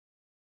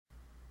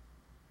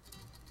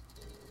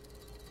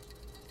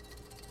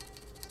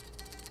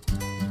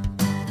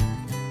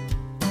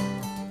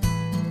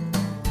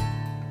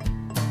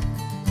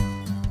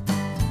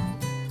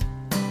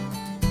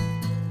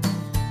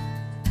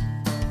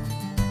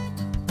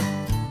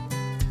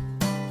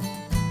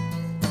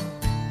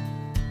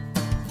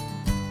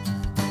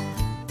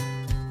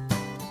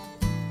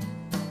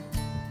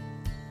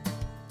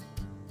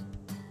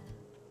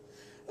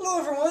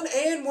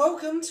and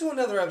welcome to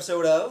another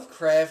episode of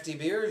Crafty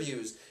Beer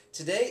Reviews.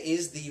 Today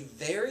is the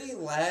very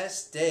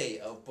last day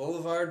of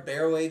Boulevard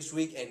Barrel Aged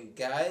Week, and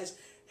guys,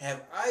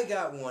 have I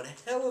got one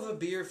hell of a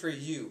beer for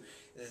you.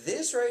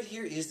 This right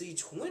here is the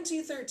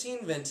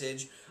 2013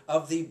 vintage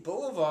of the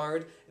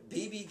Boulevard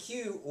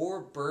BBQ,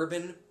 or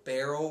Bourbon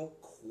Barrel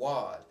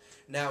Quad.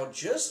 Now,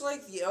 just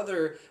like the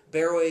other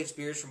barrel-aged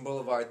beers from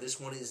Boulevard, this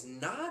one is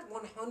not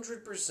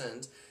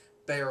 100%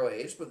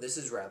 barrel-aged, but this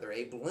is rather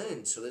a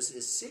blend. So this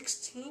is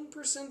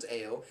 16%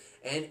 ale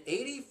and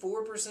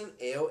 84%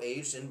 ale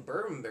aged in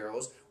bourbon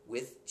barrels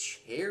with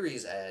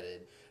cherries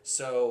added.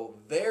 So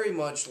very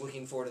much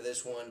looking forward to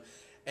this one.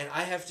 And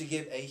I have to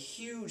give a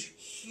huge,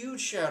 huge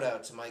shout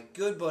out to my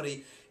good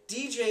buddy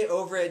DJ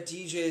over at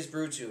DJ's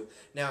BrewTube.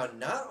 Now,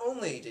 not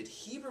only did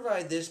he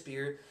provide this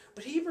beer,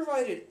 but he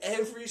provided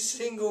every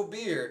single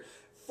beer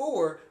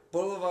for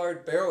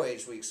Boulevard Barrel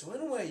Aged Week. So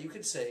in a way, you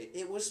could say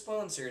it was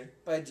sponsored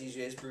by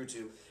DJ's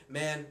BrewTube.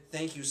 Man,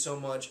 thank you so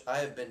much. I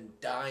have been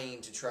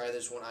dying to try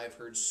this one. I've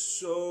heard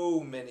so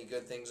many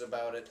good things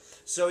about it.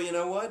 So you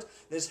know what?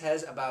 This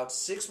has about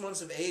 6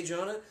 months of age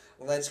on it.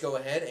 Let's go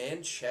ahead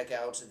and check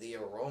out the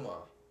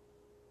aroma.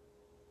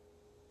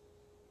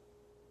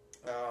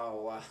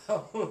 Oh,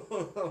 wow.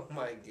 Oh,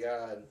 my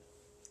God.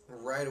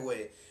 Right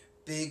away.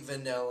 Big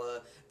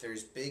vanilla.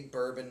 There's big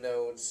bourbon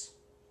notes.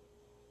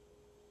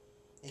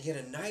 You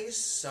get a nice,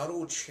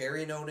 subtle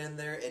cherry note in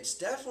there. It's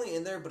definitely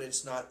in there, but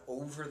it's not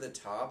over the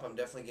top. I'm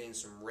definitely getting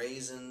some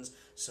raisins,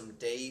 some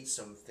dates,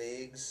 some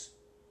figs,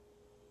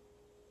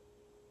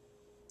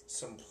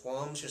 some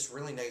plums. Just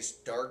really nice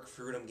dark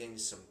fruit. I'm getting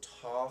some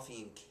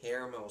toffee and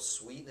caramel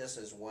sweetness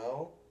as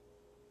well.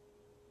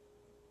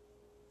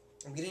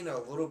 I'm getting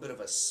a little bit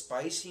of a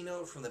spicy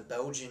note from the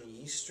Belgian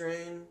yeast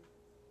strain.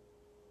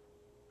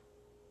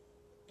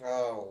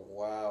 Oh,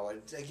 wow.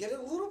 I get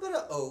a little bit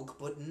of oak,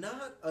 but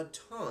not a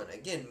ton.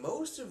 Again,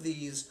 most of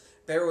these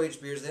barrel-aged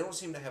beers, they don't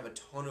seem to have a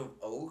ton of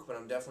oak, but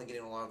I'm definitely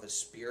getting a lot of the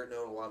spirit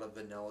note, a lot of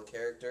vanilla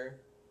character.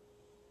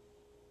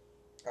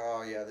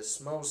 Oh, yeah, this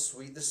smells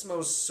sweet. This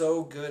smells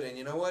so good, and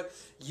you know what?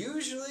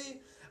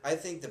 Usually, I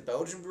think the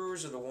Belgian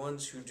brewers are the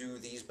ones who do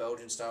these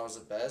Belgian styles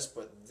the best,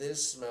 but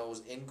this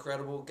smells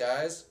incredible.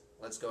 Guys,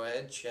 let's go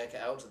ahead and check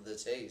out the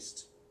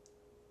taste.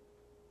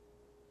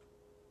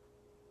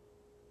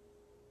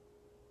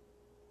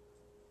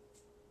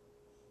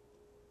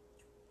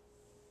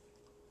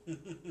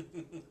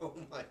 Oh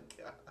my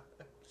God.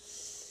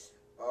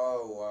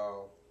 Oh,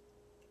 wow.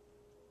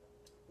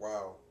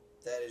 Wow.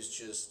 That is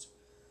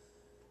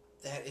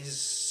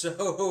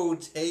so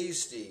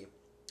tasty.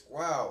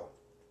 Wow.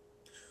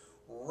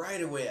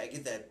 Right away, I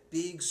get that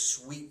big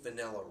sweet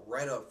vanilla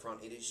right up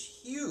front. It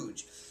is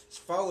huge. It's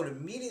followed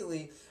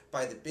immediately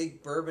by the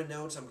big bourbon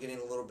notes. I'm getting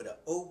a little bit of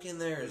oak in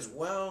there as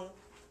well.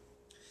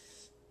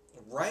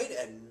 Right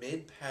at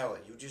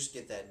mid-palate, you just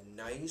get that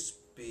nice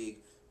big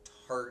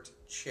tart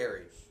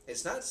cherry.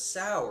 It's not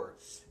sour,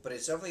 but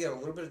it's definitely got a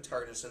little bit of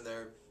tartness in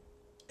there.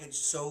 It's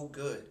so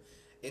good.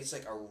 It's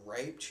like a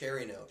ripe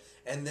cherry note.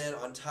 And then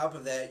on top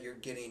of that, you're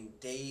getting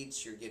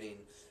dates, you're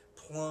getting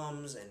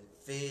plums and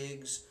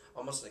figs,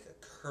 almost like a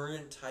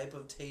currant type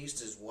of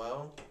taste as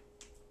well.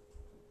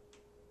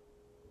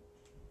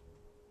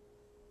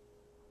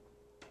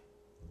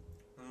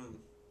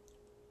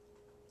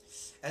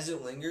 As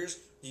it lingers,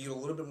 you get a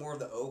little bit more of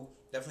the oak,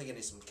 definitely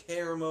getting some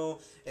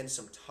caramel and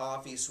some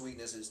toffee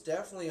sweetness. It's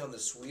definitely on the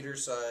sweeter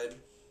side.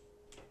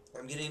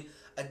 I'm getting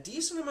a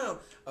decent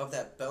amount of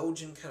that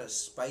Belgian kind of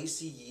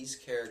spicy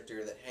yeast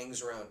character that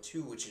hangs around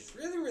too, which is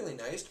really, really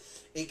nice.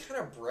 It kind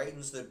of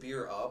brightens the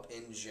beer up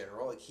in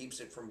general. It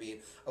keeps it from being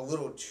a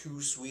little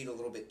too sweet, a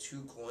little bit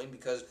too cloying,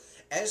 because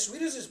as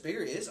sweet as this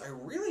beer is, I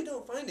really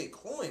don't find it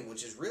cloying,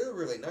 which is really,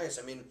 really nice.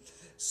 I mean,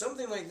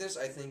 something like this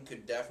I think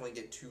could definitely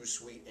get too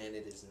sweet, and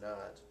it is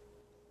not.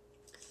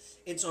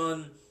 It's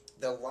on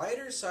the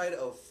lighter side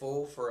of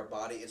full for a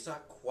body. It's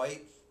not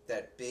quite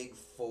that big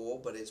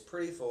full, but it's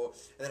pretty full.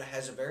 And then it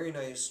has a very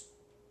nice,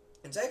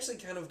 it's actually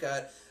kind of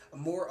got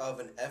more of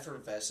an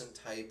effervescent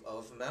type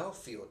of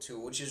mouthfeel to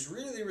it, which is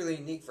really, really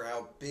unique for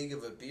how big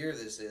of a beer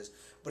this is,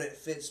 but it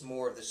fits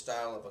more of the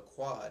style of a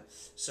quad.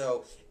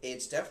 So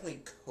it's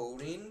definitely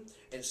coating.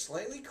 It's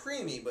slightly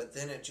creamy, but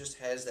then it just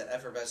has that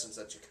effervescence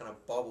that just kind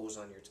of bubbles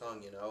on your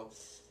tongue, you know?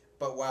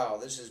 But wow,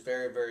 this is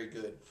very, very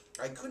good.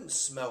 I couldn't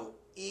smell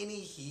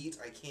any heat.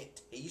 I can't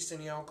taste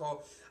any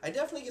alcohol. I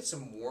definitely get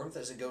some warmth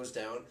as it goes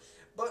down.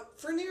 But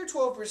for near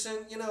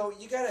 12%, you know,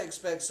 you gotta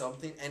expect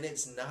something, and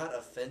it's not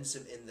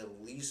offensive in the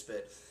least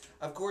bit.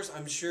 Of course,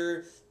 I'm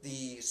sure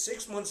the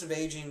 6 months of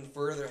aging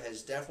further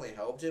has definitely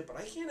helped it, but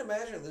I can't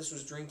imagine this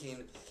was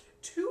drinking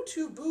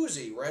too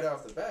boozy right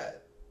off the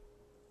bat.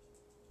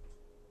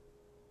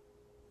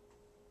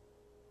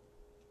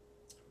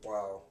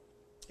 Wow.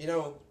 You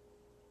know,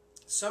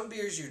 some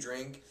beers you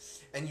drink,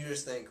 and you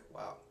just think,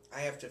 wow,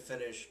 I have to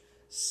finish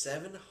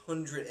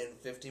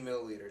 750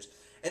 milliliters.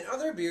 And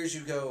other beers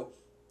you go,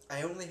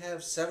 I only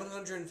have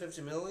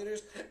 750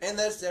 milliliters, and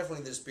that's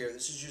definitely this beer.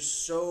 This is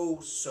just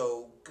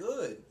so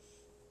good.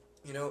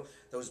 You know,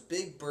 Those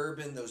big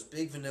bourbon, those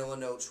big vanilla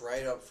notes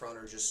right up front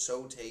are just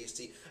so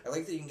tasty. I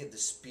like that you can get the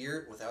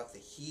spirit without the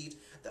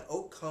heat. The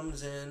oak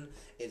comes in.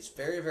 It's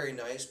very, very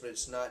nice, but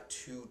it's not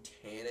too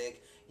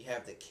tannic. You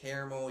have the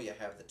caramel, you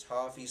have the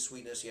toffee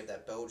sweetness, you have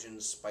that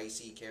Belgian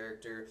spicy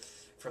character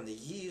from the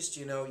yeast.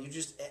 You know, you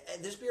just,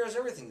 this beer has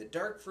everything. The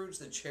dark fruits,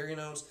 the cherry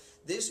notes.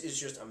 This is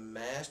just a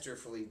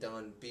masterfully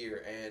done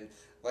beer. And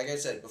like I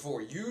said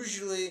before,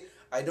 usually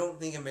I don't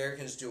think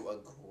Americans do a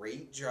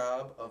great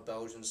job of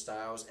Belgian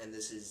styles, and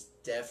this is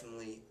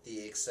definitely the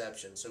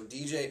exception. So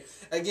DJ,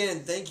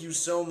 again, thank you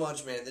so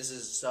much, man. This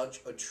is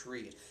such a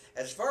treat.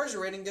 As far as the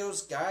rating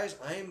goes, guys,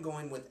 I am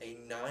going with a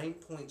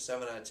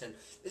 9.7 out of 10.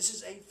 This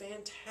is a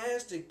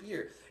fantastic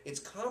beer. It's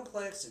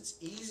complex, it's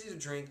easy to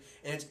drink,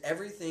 and it's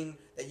everything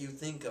that you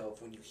think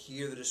of when you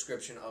hear the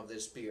description of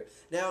this beer.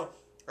 Now,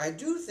 I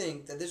do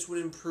think that this would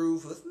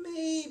improve with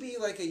maybe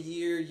like a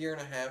year, year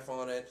and a half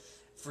on it,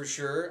 for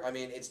sure. I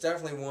mean, it's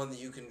definitely one that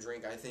you can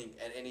drink, I think,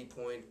 at any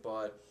point,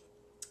 but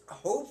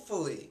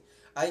hopefully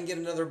I can get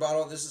another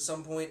bottle of this at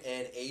some point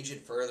and age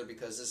it further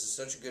because this is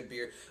such a good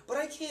beer. But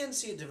I can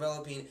see it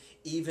developing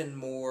even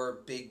more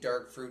big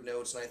dark fruit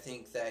notes, and I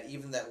think that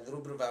even that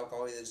little bit of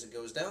alcohol as it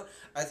goes down,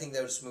 I think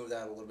that would smooth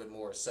out a little bit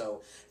more.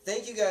 So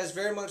thank you guys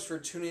very much for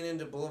tuning in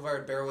to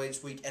Boulevard Barrel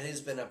Aged Week. It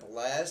has been a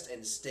blast,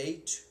 and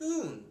stay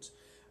tuned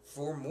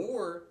for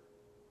more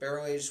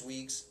Barrel Aged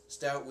Weeks,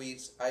 Stout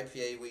Weeks,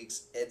 IPA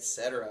Weeks,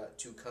 etc.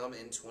 to come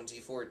in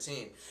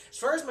 2014. As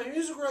far as my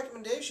musical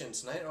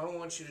recommendations, tonight I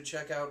want you to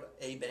check out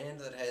a band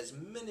that has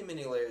many,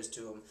 many layers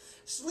to them.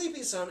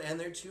 Sleepy Sun and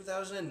their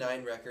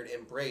 2009 record,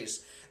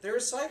 Embrace. They're a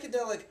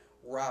psychedelic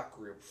rock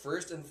group,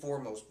 first and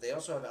foremost. They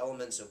also have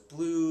elements of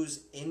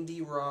blues,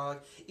 indie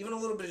rock, even a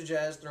little bit of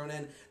jazz thrown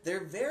in.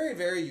 They're very,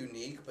 very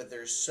unique, but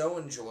they're so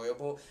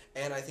enjoyable,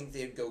 and I think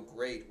they'd go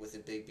great with a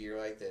big beer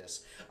like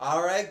this.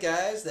 Alright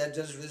guys, that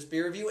does it for this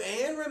beer review,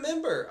 and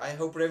remember, I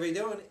hope whatever you're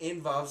doing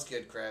involves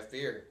good craft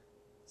beer.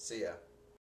 See ya.